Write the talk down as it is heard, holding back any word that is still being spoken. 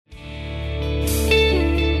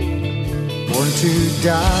born to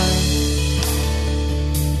die,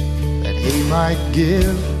 that he might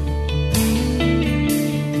give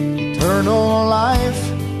eternal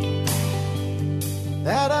life,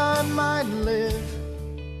 that I might live.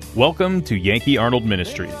 Welcome to Yankee Arnold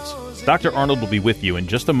Ministries. Dr. Arnold will be with you in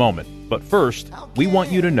just a moment, but first, we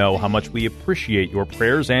want you to know how much we appreciate your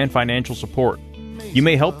prayers and financial support. You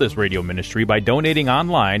may help this radio ministry by donating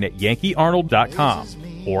online at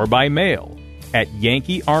yankeearnold.com or by mail at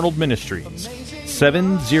Yankee Arnold Ministries,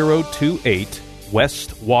 7028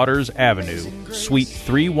 West Waters Avenue, Suite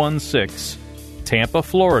 316, Tampa,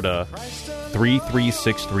 Florida,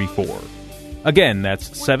 33634. Again,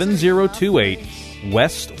 that's 7028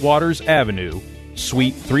 West Waters Avenue,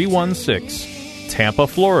 Suite 316, Tampa,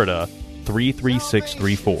 Florida,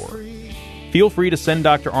 33634. Feel free to send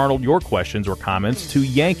Dr. Arnold your questions or comments to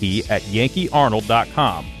Yankee at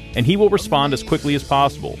yankeearnold.com, and he will respond as quickly as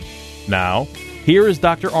possible. Now, here is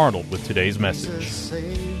Dr. Arnold with today's message.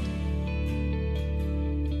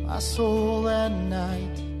 My soul that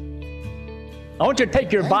night. I want you to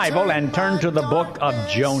take your Bible and turn to the book of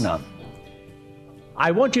Jonah. I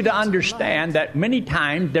want you to understand that many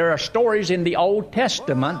times there are stories in the Old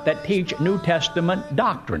Testament that teach New Testament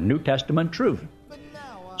doctrine, New Testament truth.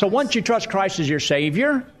 So once you trust Christ as your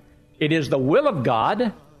Savior, it is the will of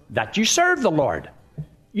God that you serve the Lord.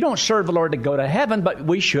 You don't serve the Lord to go to heaven, but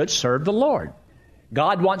we should serve the Lord.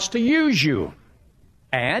 God wants to use you.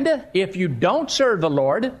 And if you don't serve the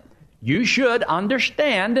Lord, you should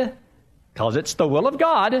understand, because it's the will of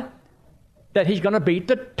God, that He's going to beat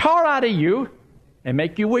the tar out of you and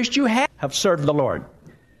make you wish you have served the Lord.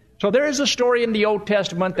 So there is a story in the Old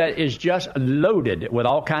Testament that is just loaded with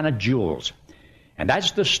all kind of jewels. And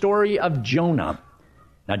that's the story of Jonah.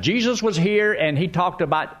 Now, Jesus was here and He talked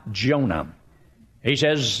about Jonah. He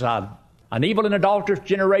says, an evil and adulterous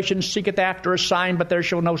generation seeketh after a sign, but there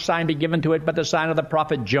shall no sign be given to it but the sign of the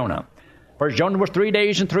prophet Jonah. For Jonah was 3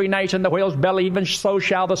 days and 3 nights in the whale's belly, even so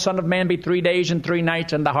shall the Son of Man be 3 days and 3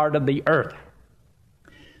 nights in the heart of the earth.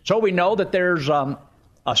 So we know that there's a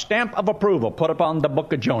stamp of approval put upon the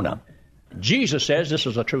book of Jonah. Jesus says this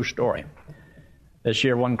is a true story. This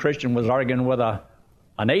year one Christian was arguing with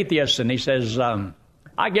an atheist, and he says,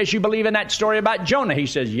 I guess you believe in that story about Jonah. He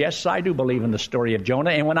says, yes, I do believe in the story of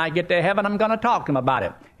Jonah, and when I get to heaven, I'm going to talk to him about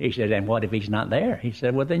it. He said, and what if he's not there? He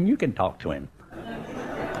said, well, then you can talk to him.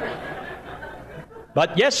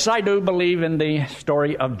 But yes, I do believe in the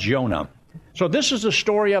story of Jonah. So this is a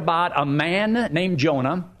story about a man named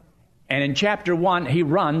Jonah, and in chapter 1, he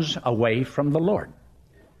runs away from the Lord.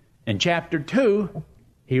 In chapter 2,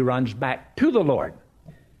 he runs back to the Lord.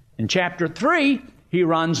 In chapter 3, he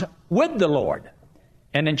runs with the Lord.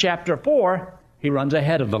 And in chapter 4, he runs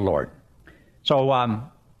ahead of the Lord.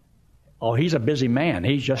 So, he's a busy man.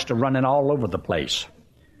 He's just running all over the place.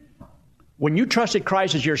 When you trusted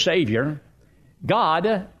Christ as your Savior,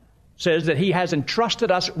 God says that He has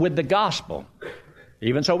entrusted us with the gospel.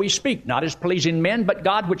 Even so we speak, not as pleasing men, but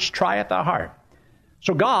God which trieth the heart.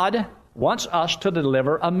 So God wants us to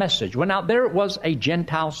deliver a message. Well, now there was a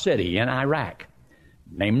Gentile city in Iraq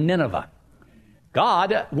named Nineveh.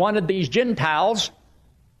 God wanted these Gentiles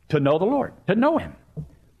to know the Lord, to know Him.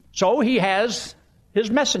 So He has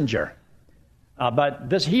His messenger. But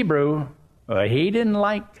this Hebrew, he didn't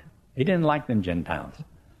like them Gentiles.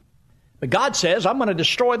 But God says, I'm going to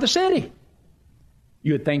destroy the city.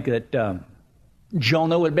 You would think that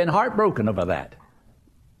Jonah would have been heartbroken over that.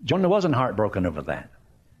 Jonah wasn't heartbroken over that.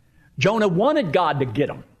 Jonah wanted God to get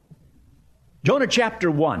him. Jonah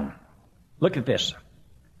chapter 1. Look at this.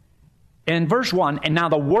 In verse 1, and now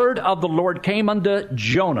the word of the Lord came unto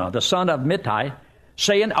Jonah, the son of Amittai,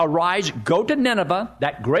 saying, arise, go to Nineveh,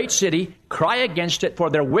 that great city, cry against it,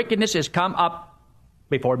 for their wickedness is come up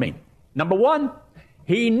before me. Number 1,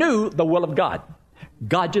 he knew the will of God.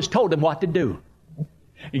 God just told him what to do.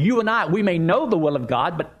 You and I, we may know the will of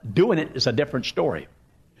God, but doing it is a different story.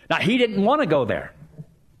 Now, he didn't want to go there.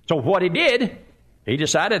 So what he did, he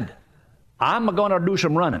decided, I'm going to do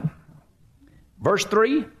some running. Verse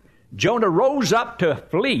 3, Jonah rose up to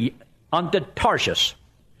flee unto Tarshish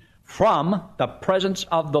from the presence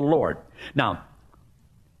of the Lord. Now,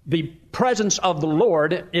 the presence of the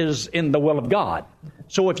Lord is in the will of God.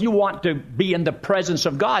 So if you want to be in the presence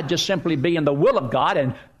of God, just simply be in the will of God,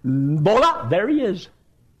 and voila, there He is.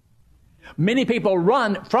 Many people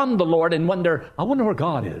run from the Lord and wonder, I wonder where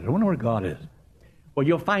God is. I wonder where God is. Well,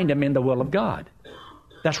 you'll find Him in the will of God.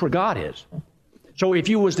 That's where God is. So if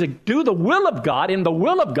you was to do the will of God, in the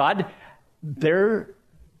will of God, there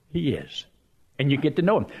He is. And you get to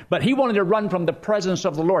know Him. But he wanted to run from the presence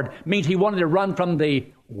of the Lord. Means he wanted to run from the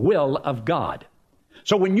will of God.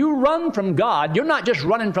 So when you run from God, you're not just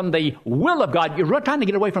running from the will of God, you're trying to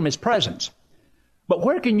get away from His presence. But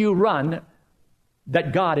where can you run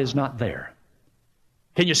that God is not there?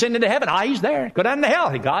 Can you send into heaven? He's there. Go down to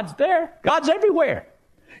hell. God's there. God's everywhere.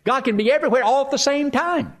 God can be everywhere all at the same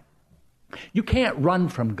time. You can't run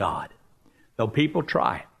from God, though people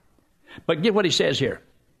try. But get what he says here.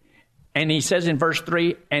 And he says in verse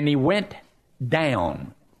 3, and he went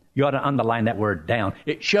down. You ought to underline that word down.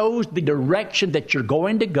 It shows the direction that you're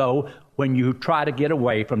going to go when you try to get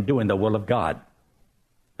away from doing the will of God.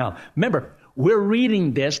 Now, remember, we're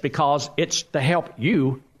reading this because it's to help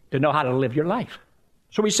you to know how to live your life.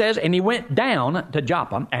 So he says, and he went down to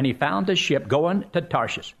Joppa, and he found a ship going to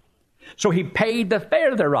Tarshish. So he paid the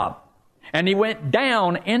fare thereof, and he went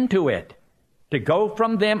down into it to go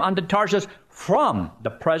from them unto Tarshish from the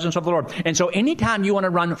presence of the Lord. And so anytime you want to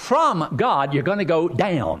run from God, you're going to go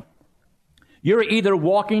down. You're either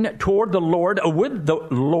walking toward the Lord or with the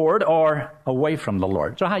Lord or away from the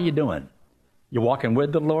Lord. So how you doing? You walking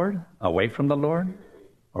with the Lord, away from the Lord,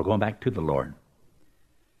 or going back to the Lord?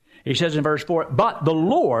 He says in verse 4, but the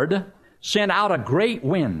Lord sent out a great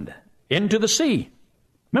wind into the sea.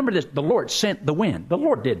 Remember this, the Lord sent the wind. The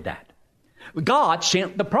Lord did that. God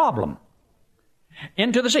sent the problem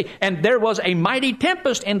into the sea. And there was a mighty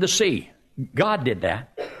tempest in the sea. God did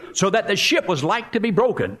that. So that the ship was like to be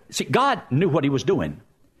broken. See, God knew what He was doing.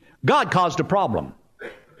 God caused a problem.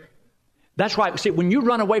 That's why, see, when you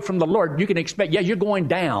run away from the Lord, you can expect, you're going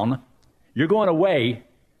down, you're going away,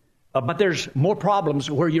 but there's more problems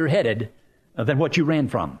where you're headed than what you ran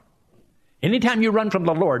from. Anytime you run from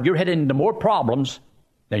the Lord, you're headed into more problems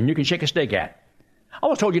than you can shake a stick at. I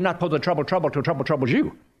was told you're not supposed to trouble till trouble troubles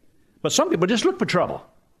you. But some people just look for trouble.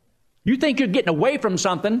 You think you're getting away from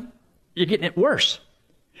something, you're getting it worse.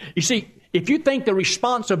 You see, if you think the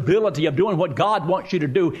responsibility of doing what God wants you to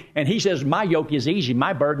do, and He says, my yoke is easy,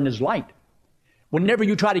 my burden is light. Whenever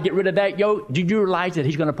you try to get rid of that yoke, did you realize that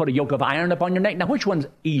He's going to put a yoke of iron upon your neck? Now, which one's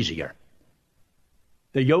easier?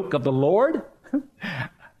 The yoke of the Lord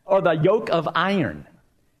or the yoke of iron?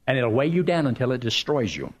 And it'll weigh you down until it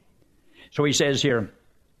destroys you. So he says here,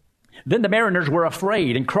 then the mariners were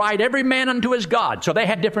afraid and cried every man unto his God. So they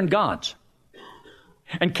had different gods.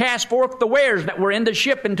 And cast forth the wares that were in the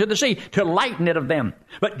ship into the sea to lighten it of them.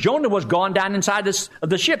 But Jonah was gone down inside of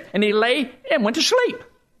the ship, and he lay and went to sleep.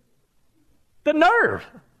 The nerve.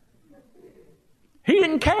 He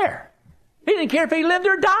didn't care. He didn't care if he lived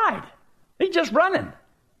or died. He's just running.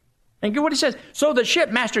 And get what he says. So the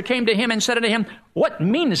shipmaster came to him and said unto him, what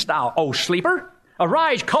meanest thou, O sleeper?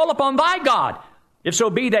 Arise, call upon thy God. If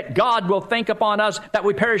so be that God will think upon us that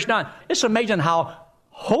we perish not. It's amazing how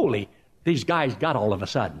holy these guys got all of a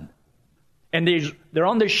sudden. And they're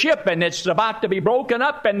on the ship, and it's about to be broken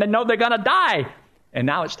up, and they know they're going to die. And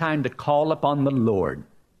now it's time to call upon the Lord.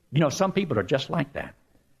 You know, some people are just like that.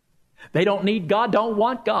 They don't need God, don't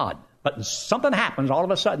want God. But something happens, all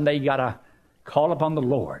of a sudden they got to call upon the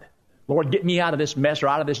Lord. Lord, get me out of this mess or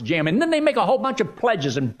out of this jam. And then they make a whole bunch of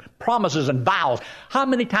pledges and promises and vows. How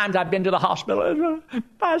many times I've been to the hospital,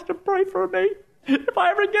 Pastor, pray for me. If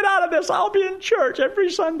I ever get out of this, I'll be in church every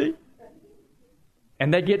Sunday.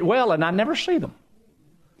 And they get well, and I never see them.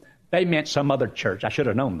 They meant some other church. I should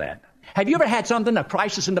have known that. Have you ever had something, a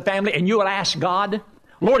crisis in the family, and you will ask God,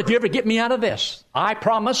 Lord, if you ever get me out of this, I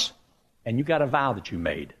promise, and you got a vow that you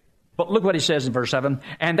made. But look what he says in verse 7.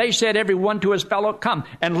 And they said, every one to his fellow, come,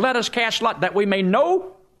 and let us cast lot, that we may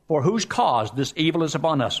know for whose cause this evil is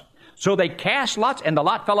upon us. So they cast lots, and the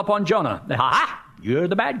lot fell upon Jonah. Ha! You're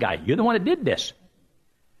the bad guy. You're the one that did this.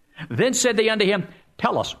 Then said they unto him,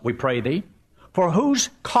 tell us, we pray thee, for whose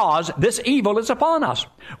cause this evil is upon us.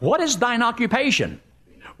 What is thine occupation?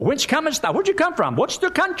 Whence comest thou? Where'd you come from? What's the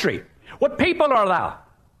country? What people are thou?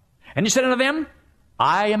 And he said unto them,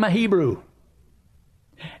 I am a Hebrew,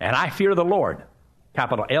 and I fear the Lord,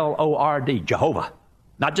 capital L-O-R-D, Jehovah.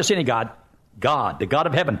 Not just any God, God, the God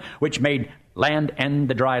of heaven, which made land and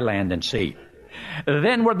the dry land and sea.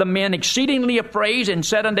 Then were the men exceedingly afraid and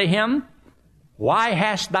said unto him, why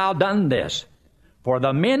hast thou done this? For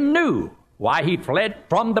the men knew why he fled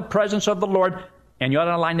from the presence of the Lord. And you ought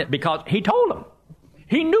to underline it because he told them.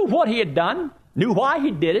 He knew what he had done, knew why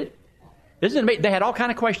he did it. Isn't it amazing? They had all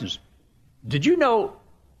kinds of questions. Did you know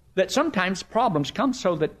that sometimes problems come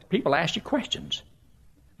so that people ask you questions?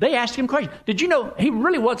 They asked him questions. Did you know he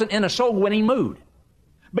really wasn't in a soul-winning mood?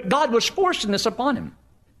 But God was forcing this upon him.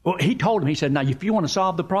 Well, he told him, he said, now if you want to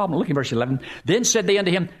solve the problem, look in verse 11. Then said they unto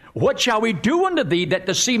him, what shall we do unto thee that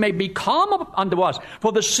the sea may be calm unto us?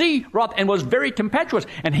 For the sea wroth and was very tempestuous.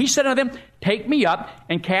 And he said unto them, take me up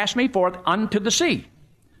and cast me forth unto the sea.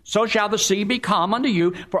 so shall the sea be calm unto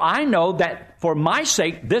you, for I know that for my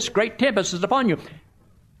sake this great tempest is upon you.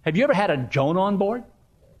 Have you ever had a Jonah on board?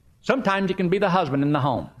 Sometimes it can be the husband in the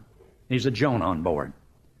home. He's a Jonah on board.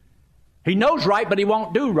 He knows right, but he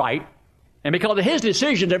won't do right. And because of his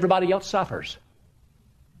decisions, everybody else suffers.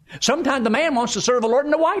 Sometimes the man wants to serve the Lord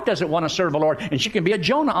and the wife doesn't want to serve the Lord, and she can be a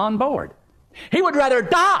Jonah on board. He would rather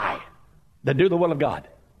die than do the will of God.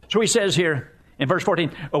 So he says here in verse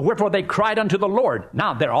 14, wherefore they cried unto the Lord.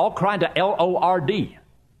 Now they're all crying to L-O-R-D,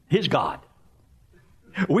 his God.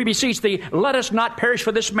 We beseech thee, let us not perish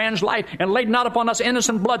for this man's life, and lay not upon us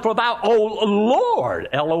innocent blood, for thou, O Lord,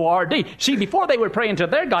 L-O-R-D. See, before they were praying to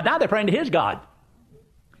their God, now they're praying to his God.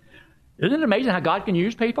 Isn't it amazing how God can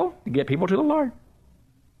use people to get people to the Lord?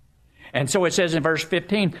 And so it says in verse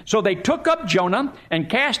 15, so they took up Jonah and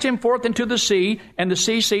cast him forth into the sea, and the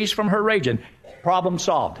sea ceased from her raging. Problem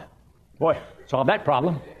solved. Boy, solve that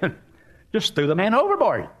problem. Just threw the man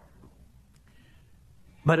overboard.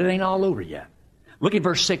 But it ain't all over yet. Look at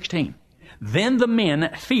verse 16. Then the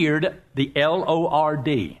men feared the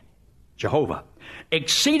L-O-R-D, Jehovah,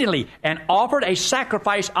 exceedingly, and offered a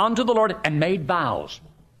sacrifice unto the Lord and made vows.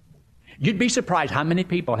 You'd be surprised how many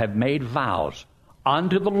people have made vows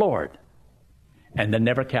unto the Lord and then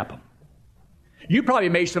never kept them. You probably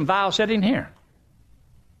made some vows sitting here.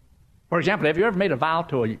 For example, have you ever made a vow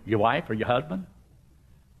to your wife or your husband?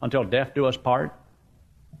 Until death do us part?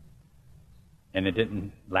 And it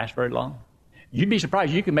didn't last very long? You'd be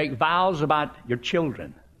surprised you can make vows about your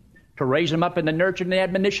children to raise them up in the nurture and the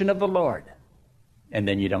admonition of the Lord. And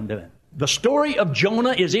then you don't do it. The story of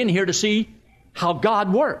Jonah is in here to see how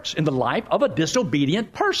God works in the life of a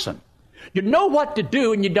disobedient person. You know what to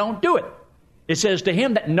do and you don't do it. It says, to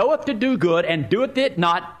him that knoweth to do good and doeth it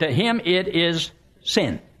not, to him it is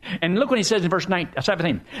sin. And look what he says in verse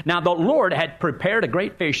 17. Now the Lord had prepared a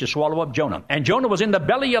great fish to swallow up Jonah. And Jonah was in the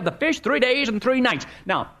belly of the fish 3 days and 3 nights.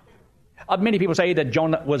 Now, many people say that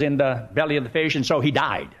Jonah was in the belly of the fish and so he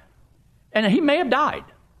died. And he may have died.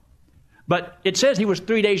 But it says he was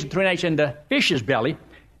 3 days and 3 nights in the fish's belly.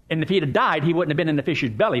 And if he had died, he wouldn't have been in the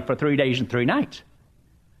fish's belly for 3 days and 3 nights.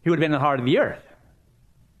 He would have been in the heart of the earth.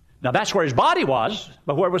 Now that's where his body was,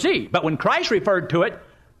 but where was he? But when Christ referred to it,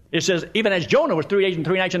 it says, even as Jonah was 3 days and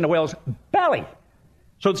 3 nights in the whale's belly,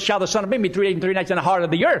 so shall the Son of Man be 3 days and 3 nights in the heart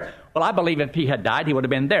of the earth. Well, I believe if he had died, he would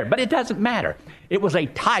have been there. But it doesn't matter. It was a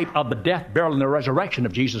type of the death, burial, and the resurrection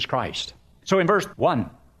of Jesus Christ. So in verse 1,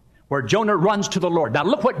 where Jonah runs to the Lord. Now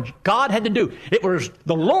look what God had to do. It was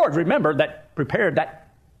the Lord, remember, that prepared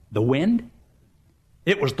the wind.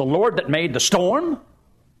 It was the Lord that made the storm.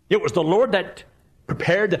 It was the Lord that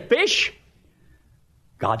prepared the fish.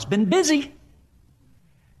 God's been busy.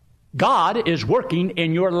 God is working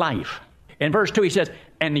in your life. In verse 2 he says,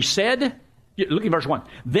 and he said, look at verse 1.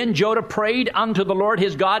 Then Jonah prayed unto the Lord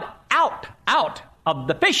his God out of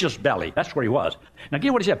the fish's belly. That's where he was. Now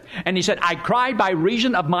get what he said. And he said, I cried by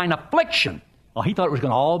reason of mine affliction. Well, he thought it was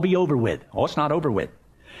going to all be over with. Oh, it's not over with.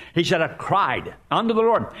 He said, I cried unto the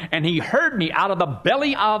Lord, and he heard me out of the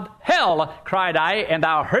belly of hell, cried I, and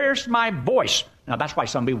thou hearest my voice. Now, that's why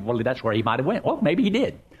some people believe that's where he might have went. Well, maybe he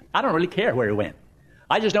did. I don't really care where he went.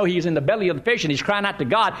 I just know he's in the belly of the fish, and he's crying out to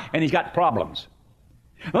God, and he's got problems.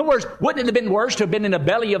 In other words, wouldn't it have been worse to have been in the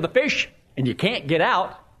belly of the fish, and you can't get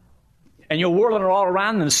out, and you're whirling all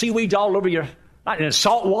around, and the seaweed's all over your, in the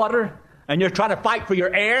salt water, and you're trying to fight for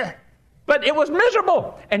your air? But it was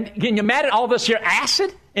miserable. And can you imagine all this here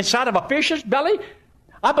acid inside of a fish's belly?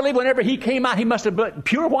 I believe whenever he came out, he must have been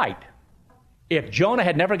pure white. If Jonah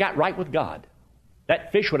had never got right with God,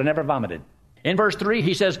 that fish would have never vomited. In verse 3,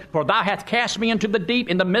 he says, for thou hast cast me into the deep,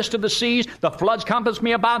 in the midst of the seas. The floods compass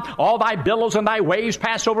me about. All thy billows and thy waves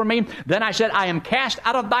pass over me. Then I said, I am cast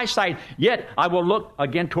out of thy sight. Yet I will look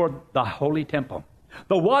again toward the holy temple.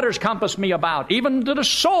 The waters compassed me about, even to the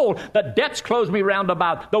soul. The depths closed me round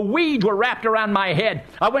about. The weeds were wrapped around my head.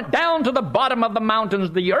 I went down to the bottom of the mountains.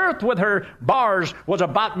 The earth with her bars was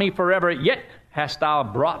about me forever. Yet hast thou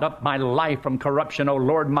brought up my life from corruption, O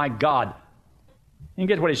Lord my God. And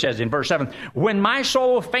get what he says in verse 7. When my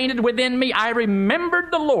soul fainted within me, I remembered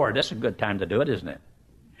the Lord. That's a good time to do it, isn't it?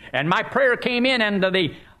 And my prayer came in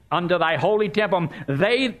unto thy holy temple.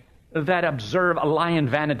 They that observe lying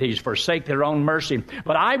vanities forsake their own mercy.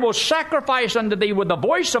 But I will sacrifice unto thee with the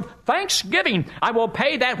voice of thanksgiving. I will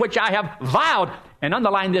pay that which I have vowed. And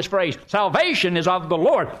underline this phrase, salvation is of the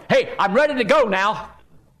Lord. Hey, I'm ready to go now.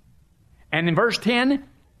 And in verse 10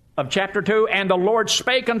 of chapter 2, and the Lord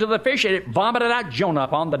spake unto the fish, and it vomited out Jonah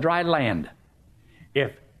upon the dry land.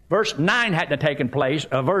 If verse 9 hadn't taken place,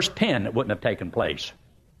 verse 10 it wouldn't have taken place.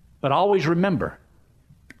 But always remember,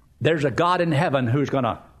 there's a God in heaven who's going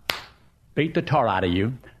to beat the tar out of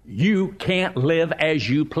you, You can't live as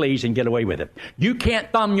you please and get away with it. You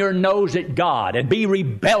can't thumb your nose at God and be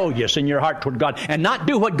rebellious in your heart toward God and not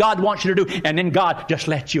do what God wants you to do, and then God just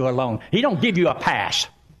lets you alone. He don't give you a pass.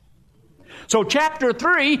 So chapter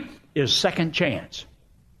 3 is second chance.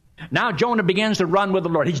 Now Jonah begins to run with the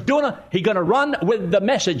Lord. He's going to run with the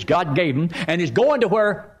message God gave him, and he's going to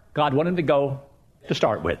where God wanted him to go to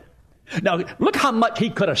start with. Now, look how much he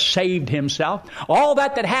could have saved himself. All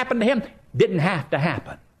that happened to him didn't have to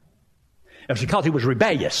happen. It was because he was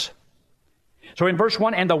rebellious. So in verse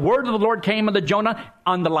 1, and the word of the Lord came unto Jonah,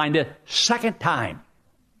 underlined it, second time.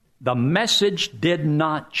 The message did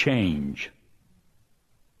not change.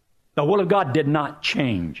 The will of God did not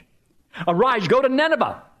change. Arise, go to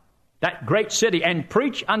Nineveh, that great city, and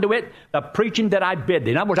preach unto it the preaching that I bid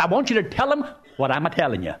thee. In other words, I want you to tell them what I'm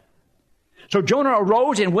telling you. So Jonah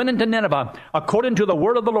arose and went into Nineveh according to the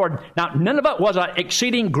word of the Lord. Now Nineveh was an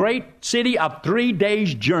exceeding great city of 3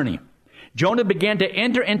 days' journey. Jonah began to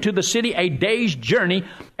enter into the city a day's journey,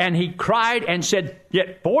 and he cried and said,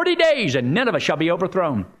 yet 40 days and Nineveh shall be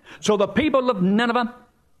overthrown. So the people of Nineveh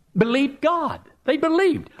believed God. They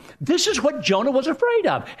believed. This is what Jonah was afraid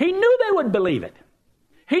of. He knew they would believe it.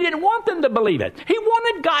 He didn't want them to believe it. He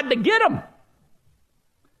wanted God to get them.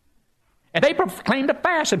 And they proclaimed a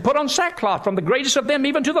fast and put on sackcloth, from the greatest of them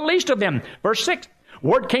even to the least of them. Verse 6,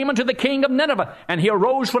 word came unto the king of Nineveh, and he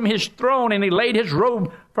arose from his throne, and he laid his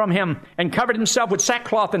robe from him, and covered himself with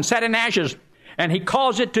sackcloth, and sat in ashes. And he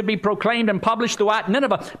caused it to be proclaimed and published throughout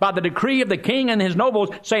Nineveh by the decree of the king and his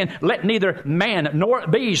nobles, saying, let neither man nor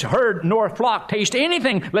beast, herd nor flock taste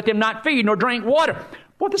anything. Let them not feed nor drink water.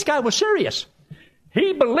 Boy, this guy was serious.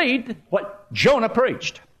 He believed what Jonah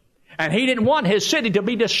preached. And he didn't want his city to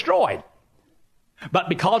be destroyed. But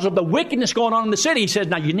because of the wickedness going on in the city, he says,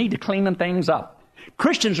 now you need to clean them things up.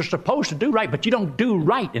 Christians are supposed to do right, but you don't do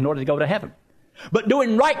right in order to go to heaven. But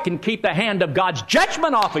doing right can keep the hand of God's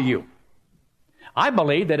judgment off of you. I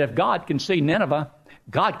believe that if God can see Nineveh,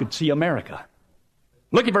 God could see America.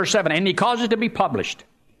 Look at verse 7. And he caused it to be published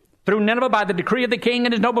through Nineveh by the decree of the king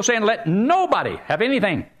and his nobles, saying, let nobody have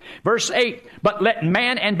anything. Verse 8, but let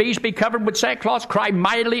man and beast be covered with sackcloth, cry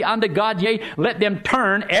mightily unto God, yea, let them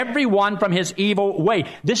turn every one from his evil way.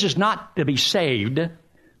 This is not to be saved.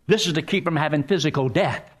 This is to keep from having physical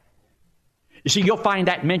death. You see, you'll find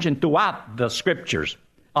that mentioned throughout the scriptures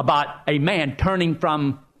about a man turning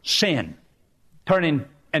from sin, turning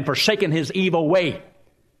and forsaking his evil way.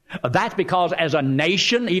 That's because as a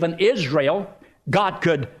nation, even Israel, God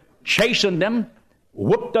could chasten them,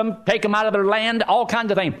 whoop them, take them out of their land, all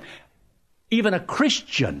kinds of things. Even a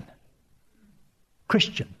Christian,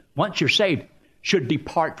 once you're saved, should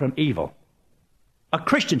depart from evil. A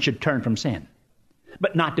Christian should turn from sin.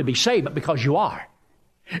 But not to be saved, but because you are.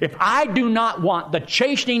 If I do not want the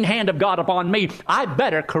chastening hand of God upon me, I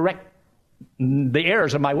better correct the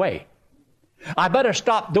errors of my way. I better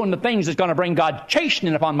stop doing the things that's going to bring God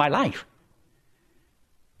chastening upon my life.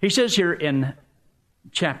 He says here in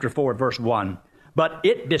chapter 4, verse 1, but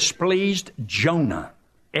it displeased Jonah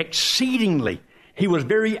exceedingly. He was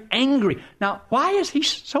very angry. Now, why is he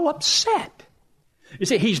so upset? You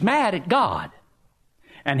see, he's mad at God.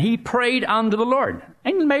 And he prayed unto the Lord.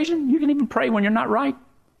 Ain't it amazing? You can even pray when you're not right.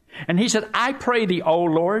 And he said, I pray thee, O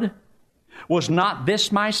Lord, was not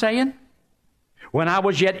this my saying? When I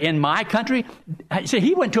was yet in my country? See,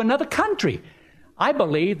 he went to another country. I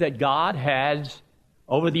believe that God has,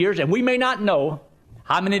 over the years, and we may not know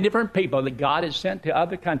how many different people that God has sent to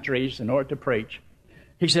other countries in order to preach.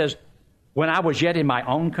 He says, when I was yet in my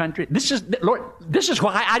own country, Lord, this is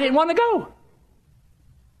why I didn't want to go.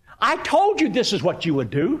 I told you this is what you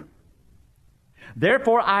would do.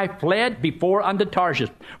 Therefore I fled before unto Tarshish.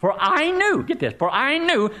 For I knew, get this, for I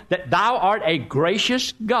knew that thou art a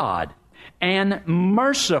gracious God and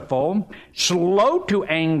merciful, slow to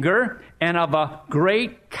anger, and of a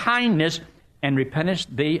great kindness, and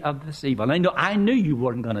repentest thee of this evil. And I knew you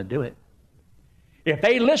weren't going to do it. If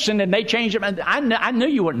they listened and they changed it, I knew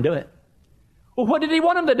you wouldn't do it. Well, what did he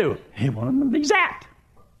want them to do? He wanted them to be zapped.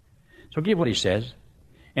 So give what he says.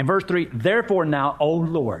 In verse 3, therefore now, O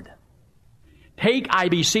Lord, take, I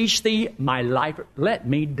beseech thee, my life, let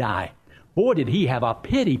me die. Boy, did he have a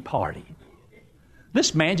pity party.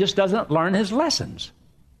 This man just doesn't learn his lessons.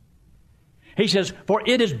 He says, for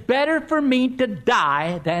it is better for me to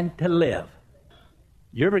die than to live.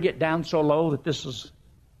 You ever get down so low that this is,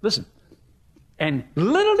 listen, and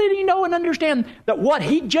little did he know and understand that what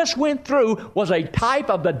he just went through was a type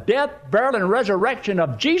of the death, burial, and resurrection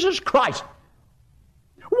of Jesus Christ.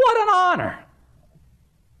 What an honor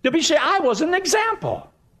to be said, I was an example.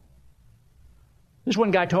 This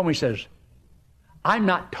one guy told me, he says, I'm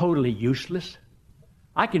not totally useless.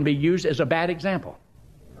 I can be used as a bad example.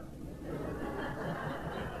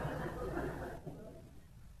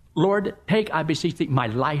 Lord, take, I beseech thee, my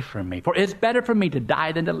life from me, for it's better for me to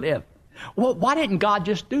die than to live. Well, why didn't God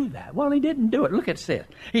just do that? Well, he didn't do it. Look at this.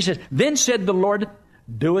 He says, then said the Lord,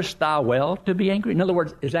 doest thou well to be angry? In other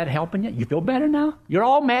words, is that helping you? You feel better now? You're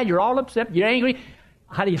all mad. You're all upset. You're angry.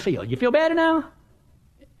 How do you feel? You feel better now?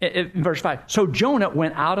 In verse 5, so Jonah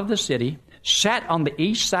went out of the city, sat on the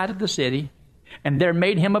east side of the city, and there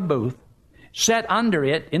made him a booth, sat under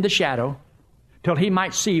it in the shadow, till he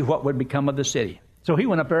might see what would become of the city. So he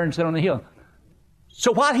went up there and sat on the hill.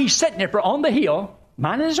 So while he's sitting there on the hill,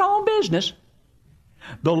 minding his own business,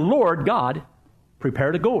 the Lord God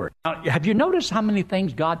prepared a gourd. Now, have you noticed how many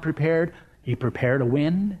things God prepared? He prepared a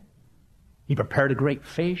wind. He prepared a great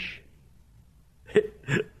fish.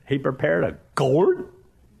 He prepared a gourd.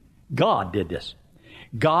 God did this.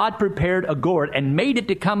 God prepared a gourd and made it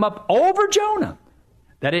to come up over Jonah,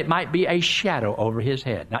 that it might be a shadow over his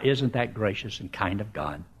head. Now, isn't that gracious and kind of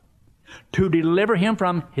God? To deliver him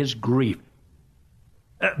from his grief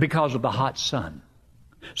because of the hot sun.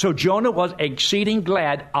 So Jonah was exceeding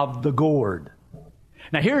glad of the gourd.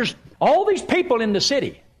 Now here's all these people in the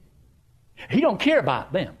city. He don't care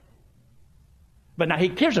about them. But now he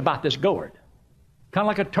cares about this gourd. Kind of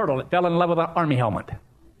like a turtle that fell in love with an army helmet.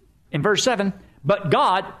 In verse 7, but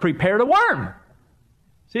God prepared a worm.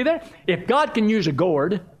 See there? If God can use a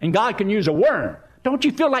gourd and God can use a worm, don't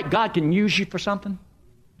you feel like God can use you for something?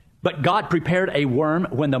 But God prepared a worm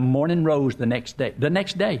when the morning rose the next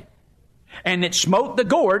day. And it smote the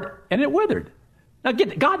gourd and it withered. Now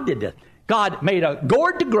get it, God did this. God made a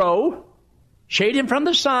gourd to grow, shade him from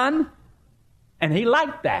the sun, and he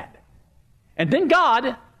liked that. And then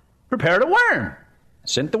God prepared a worm.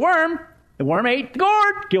 Sent the worm ate the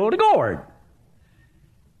gourd, killed the gourd.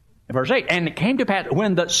 In verse 8, and it came to pass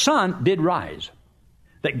when the sun did rise,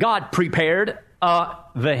 that God prepared a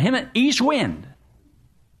vehement east wind.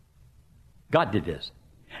 God did this.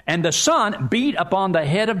 And the sun beat upon the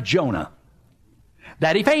head of Jonah,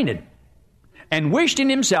 that he fainted, and wished in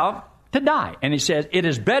himself to die. And he says, it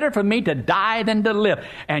is better for me to die than to live.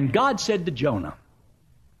 And God said to Jonah,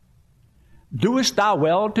 doest thou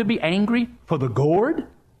well to be angry for the gourd?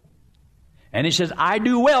 And he says, I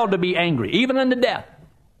do well to be angry, even unto death.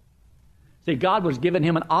 See, God was giving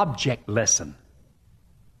him an object lesson.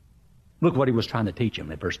 Look what he was trying to teach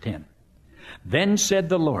him in verse 10. Then said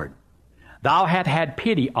the Lord, thou hast had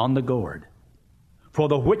pity on the gourd, for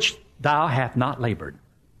the which thou hast not labored,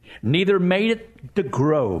 neither made it to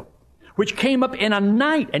grow, which came up in a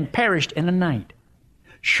night and perished in a night.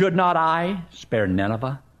 Should not I spare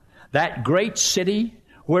Nineveh, that great city,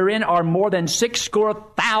 wherein are more than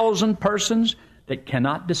 60,000 persons that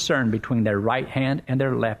cannot discern between their right hand and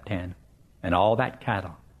their left hand, and all that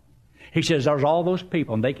cattle? He says, there's all those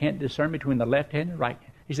people, and they can't discern between the left hand and the right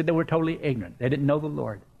hand. He said they were totally ignorant. They didn't know the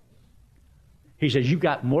Lord. He says, you've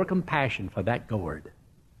got more compassion for that gourd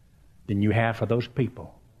than you have for those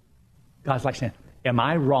people. God's like saying, am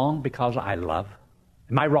I wrong because I love?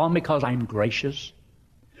 Am I wrong because I'm gracious?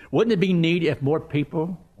 Wouldn't it be neat if more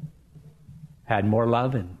people had more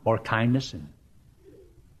love and more kindness and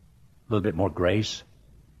a little bit more grace?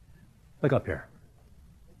 Look up here.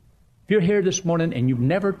 If you're here this morning and you've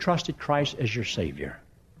never trusted Christ as your Savior,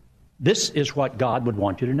 this is what God would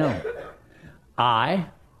want you to know. I,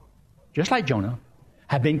 just like Jonah,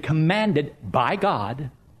 have been commanded by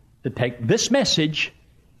God to take this message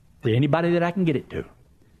to anybody that I can get it to.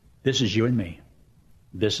 This is you and me.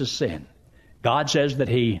 This is sin. God says that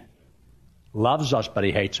He loves us, but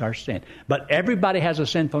He hates our sin. But everybody has a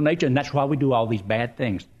sinful nature, and that's why we do all these bad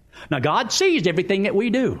things. Now, God sees everything that we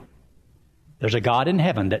do. There's a God in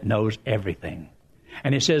heaven that knows everything.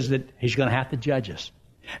 And He says that He's going to have to judge us.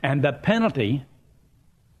 And the penalty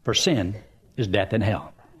for sin is death and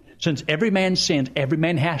hell. Since every man sins, every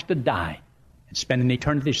man has to die and spend an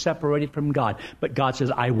eternity separated from God. But God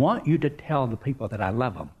says, I want you to tell the people that I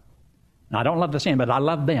love them. Now, I don't love the sin, but I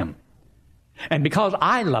love them. And because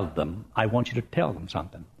I love them, I want you to tell them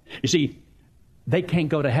something. You see, they can't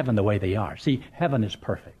go to heaven the way they are. See, heaven is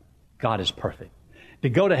perfect. God is perfect. To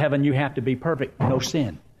go to heaven, you have to be perfect. No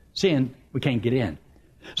sin. Sin, we can't get in.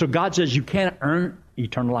 So God says you can't earn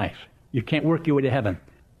eternal life. You can't work your way to heaven.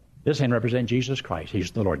 This hand represents Jesus Christ.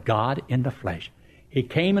 He's the Lord God in the flesh. He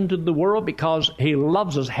came into the world because He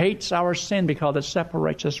loves us, hates our sin because it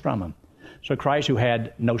separates us from Him. So Christ, who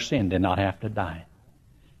had no sin, did not have to die.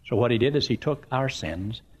 So what He did is He took our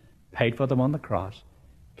sins, paid for them on the cross,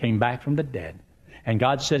 came back from the dead. And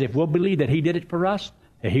God said if we'll believe that He did it for us,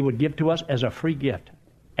 that He would give to us as a free gift,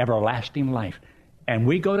 everlasting life. And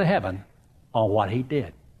we go to heaven on what He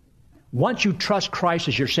did. Once you trust Christ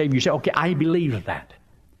as your Savior, you say, okay, I believe that.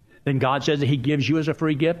 Then God says that He gives you as a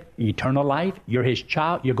free gift eternal life. You're His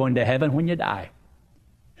child. You're going to heaven when you die.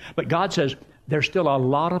 But God says there's still a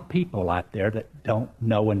lot of people out there that don't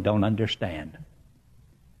know and don't understand.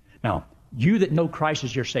 Now, you that know Christ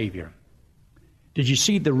as your Savior, did you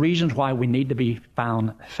see the reasons why we need to be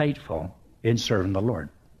found faithful in serving the Lord?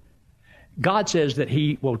 God says that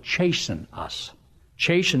He will chasten us.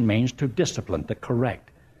 Chasten means to discipline, to correct.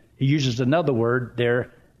 He uses another word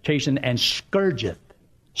there, chasten, and scourgeth.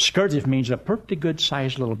 Scourgeth means a pretty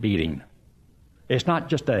good-sized little beating. It's not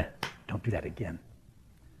just a, don't do that again.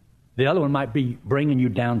 The other one might be bringing you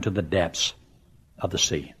down to the depths of the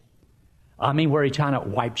sea. I mean, where He kind of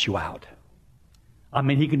wipes you out. I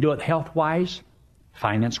mean, He can do it health-wise,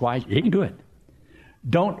 finance-wise. He can do it.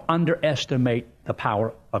 Don't underestimate the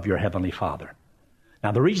power of your Heavenly Father.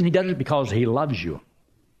 Now, the reason He does it is because He loves you.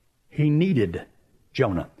 He needed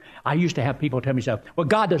Jonah. I used to have people tell me, well,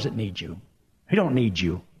 God doesn't need you. He don't need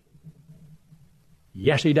you.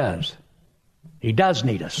 Yes, He does. He does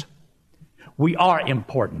need us. We are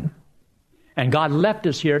important. And God left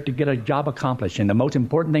us here to get a job accomplished. And the most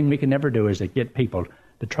important thing we can ever do is to get people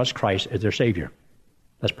to trust Christ as their Savior.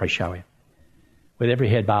 Let's pray, shall we? With every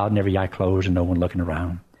head bowed and every eye closed and no one looking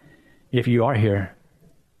around. If you are here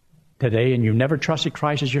today and you've never trusted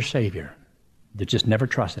Christ as your Savior, you just never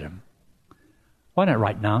trusted Him, why not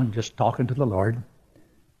right now, just talking to the Lord,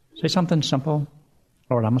 say something simple.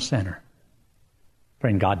 Lord, I'm a sinner.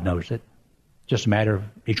 Friend, God knows it. Just a matter of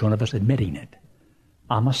each one of us admitting it.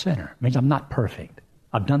 I'm a sinner. It means I'm not perfect.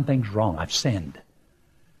 I've done things wrong. I've sinned.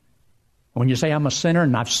 When you say I'm a sinner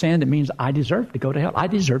and I've sinned, it means I deserve to go to hell. I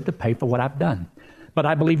deserve to pay for what I've done. But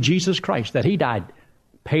I believe Jesus Christ, that He died,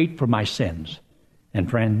 paid for my sins. And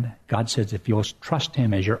friend, God says if you'll trust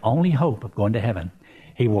Him as your only hope of going to heaven,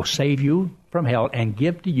 He will save you from hell and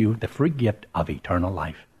give to you the free gift of eternal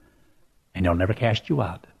life. And He'll never cast you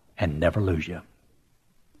out and never lose you.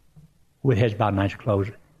 With heads bowed and eyes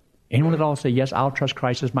closed, anyone at all say, yes, I'll trust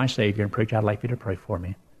Christ as my Savior, and preacher, I'd like you to pray for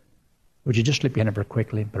me. Would you just slip your hand over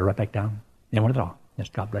quickly and put it right back down? Anyone at all? Yes,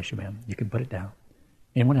 God bless you, ma'am. You can put it down.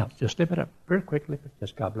 Anyone else? Just slip it up very quickly.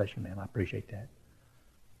 Just God bless you, ma'am. I appreciate that.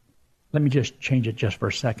 Let me just change it just for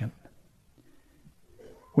a second.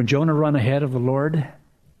 When Jonah ran ahead of the Lord,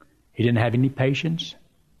 he didn't have any patience.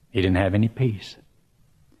 He didn't have any peace.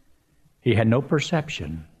 He had no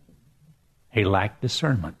perception. He lacked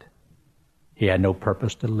discernment. He had no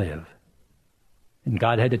purpose to live. And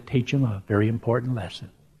God had to teach him a very important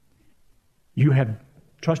lesson. You have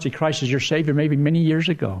trusted Christ as your Savior maybe many years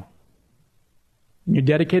ago. And you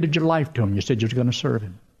dedicated your life to Him. You said you were going to serve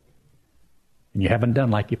Him. And you haven't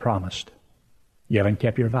done like you promised. You haven't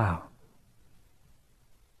kept your vow.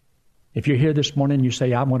 If you're here this morning and you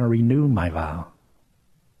say, I want to renew my vow.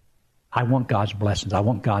 I want God's blessings. I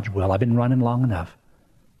want God's will. I've been running long enough.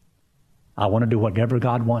 I want to do whatever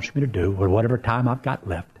God wants me to do or whatever time I've got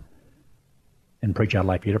left. And preacher, I'd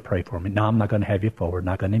like you to pray for me. No, I'm not going to have you forward.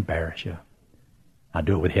 Not going to embarrass you. I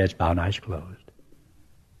do it with heads bowed and eyes closed.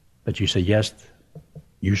 But you say, yes,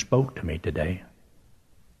 you spoke to me today.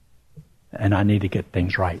 And I need to get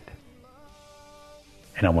things right.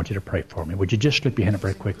 And I want you to pray for me. Would you just slip your hand up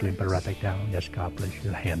very quickly and put it right back down? Yes, God bless you.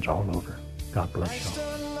 The hands all over. God bless you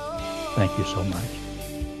all. Thank you so much.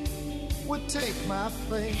 Would take my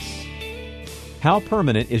place. How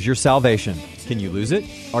permanent is your salvation? Can you lose it?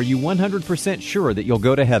 Are you 100% sure that you'll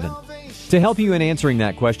go to heaven? To help you in answering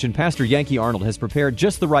that question, Pastor Yankee Arnold has prepared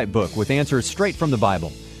just the right book with answers straight from the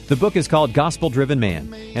Bible. The book is called Gospel Driven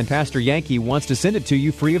Man, and Pastor Yankee wants to send it to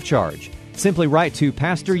you free of charge. Simply write to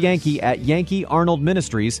Pastor Yankee at Yankee Arnold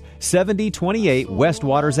Ministries, 7028 West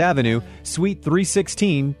Waters Avenue, Suite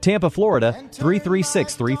 316, Tampa, Florida,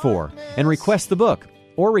 33634, and request the book,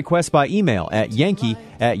 or request by email at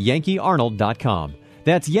yankee@yankeearnold.com.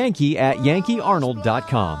 That's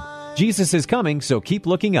yankee@yankeearnold.com. Jesus is coming, so keep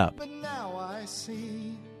looking up.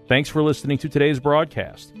 Thanks for listening to today's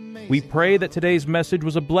broadcast. We pray that today's message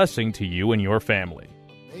was a blessing to you and your family.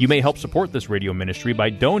 You may help support this radio ministry by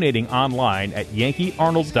donating online at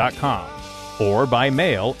yankeearnold.com or by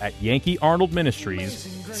mail at Yankee Arnold Ministries,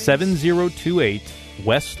 7028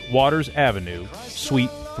 West Waters Avenue,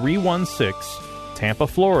 Suite 316, Tampa,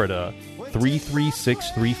 Florida,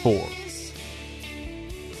 33634.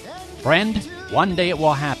 Friend, one day it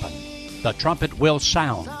will happen. The trumpet will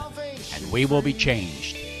sound, and we will be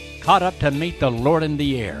changed, caught up to meet the Lord in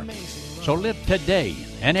the air. So live today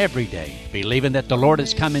and every day, believing that the Lord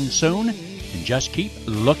is coming soon, and just keep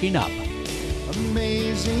looking up.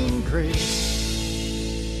 Amazing grace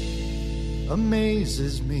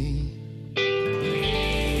amazes me.